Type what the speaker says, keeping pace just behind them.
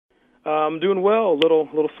I'm doing well. A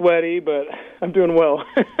little sweaty, but I'm doing well.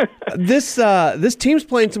 This team's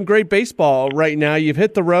playing some great baseball right now. You've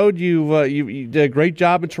hit the road. You did a great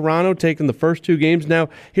job in Toronto, taking the first 2 games now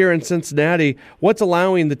here in Cincinnati. What's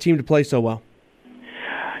allowing the team to play so well?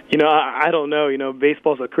 I don't know.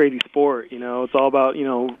 Baseball's a crazy sport. It's all about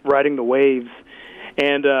riding the waves.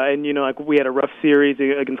 And like we had a rough series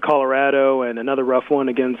against Colorado and another rough one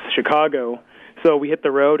against Chicago. So we hit the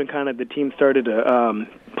road and kind of the team started to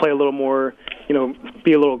play a little more,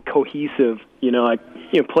 be a little cohesive,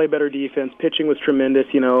 play better defense. Pitching was tremendous,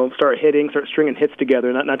 start stringing hits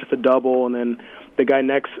together, not just a double, and then the guy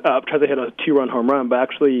next up tries to hit a 2-run home run, but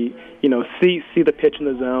actually, see the pitch in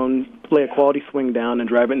the zone, lay a quality swing down and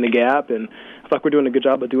drive it in the gap, and I feel like we're doing a good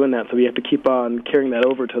job of doing that, so we have to keep on carrying that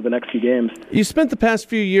over to the next few games. You spent the past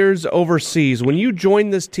few years overseas. When you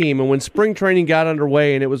joined this team and when spring training got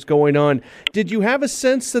underway and it was going on, did you have a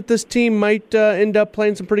sense that this team might end up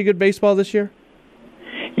playing some pretty good baseball this year?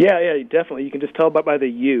 Yeah, definitely. You can just tell by the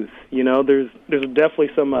youth. There's definitely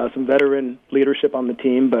some veteran leadership on the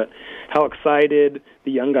team, but how excited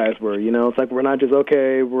the young guys were. It's like we're not just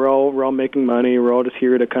we're all making money. We're all just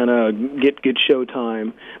here to kind of get good show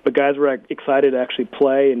time. But guys were excited to actually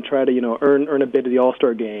play and try to earn a bit of the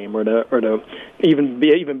All-Star game or to even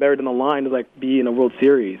be even better than the line to be in a World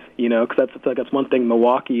Series. Because that's one thing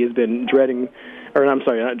Milwaukee has been dreading. Or I'm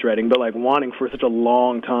sorry, not dreading, but wanting for such a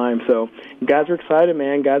long time. So guys are excited,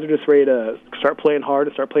 man. Guys are just ready to start playing hard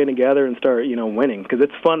and start playing together and start, winning because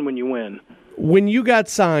it's fun when you win. When you got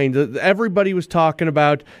signed, everybody was talking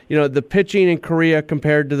about, the pitching in Korea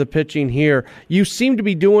compared to the pitching here. You seem to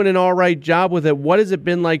be doing an all right job with it. What has it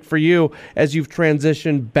been like for you as you've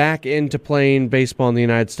transitioned back into playing baseball in the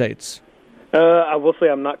United States? I will say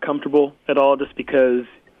I'm not comfortable at all just because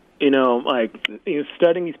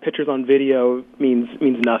studying these pitchers on video means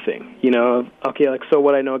nothing. So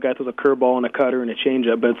what I know a guy throws a curveball and a cutter and a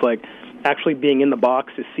changeup, but it's actually being in the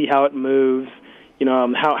box to see how it moves.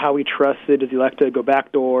 How he trusts it. Does he like to go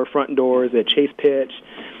back door, front door? Is it chase pitch?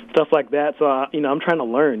 Stuff like that. So I'm trying to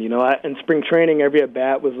learn. In spring training, every at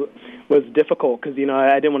bat was difficult because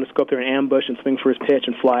I didn't want to go up there and ambush and swing for his pitch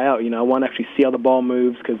and fly out. I want to actually see how the ball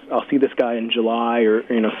moves because I'll see this guy in July or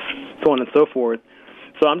so on and so forth.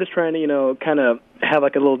 So I'm just trying to, kind of have a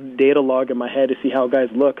little data log in my head to see how guys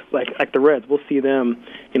look. Like the Reds, we'll see them,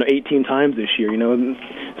 18 times this year,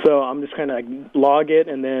 So I'm just kind of log it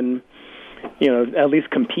and then, at least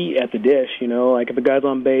compete at the dish, if a guy's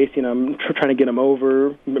on base, I'm trying to get him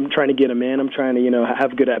over. I'm trying to get him in. I'm trying to,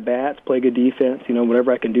 have good at-bats, play good defense,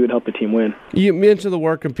 whatever I can do to help the team win. You mentioned the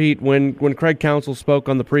word compete. When Craig Counsell spoke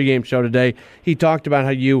on the pregame show today, he talked about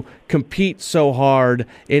how you compete so hard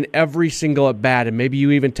in every single at-bat, and maybe you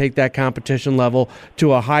even take that competition level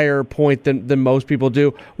to a higher point than most people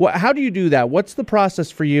do. How do you do that? What's the process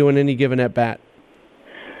for you in any given at-bat?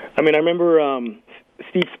 I remember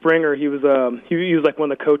Steve Springer, he was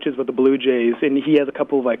one of the coaches with the Blue Jays, and he has a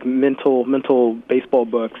couple of mental baseball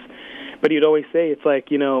books. But he'd always say it's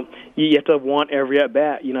you have to want every at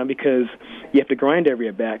bat, because you have to grind every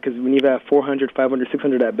at bat. Because when you have 400, 500,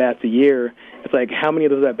 600 at bats a year, it's how many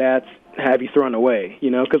of those at bats have you thrown away?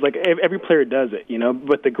 Because every player does it,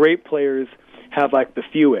 But the great players have the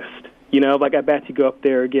fewest. At bats, you go up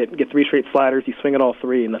there, get 3 straight sliders, you swing at all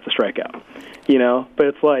 3, and that's a strikeout. But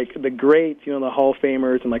it's the greats, the Hall of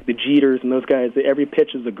Famers and the Jeters and those guys, every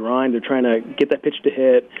pitch is a grind. They're trying to get that pitch to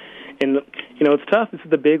hit. And, it's tough. This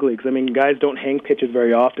is the big leagues. Guys don't hang pitches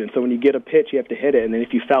very often. So when you get a pitch, you have to hit it. And then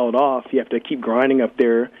if you foul it off, you have to keep grinding up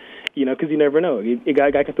there, because you never know. A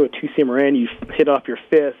guy can throw a 2-seamer in, you hit off your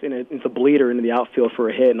fifth, and it's a bleeder into the outfield for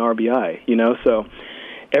a hit and RBI, So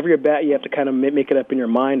every at bat you have to kind of make it up in your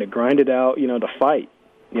mind to grind it out, to fight,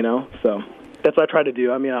 So that's what I try to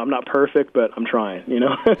do. I'm not perfect, but I'm trying,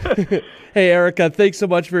 Hey, Eric, thanks so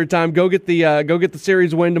much for your time. Go get the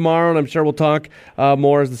series win tomorrow, and I'm sure we'll talk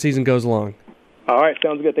more as the season goes along. All right,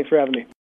 sounds good. Thanks for having me.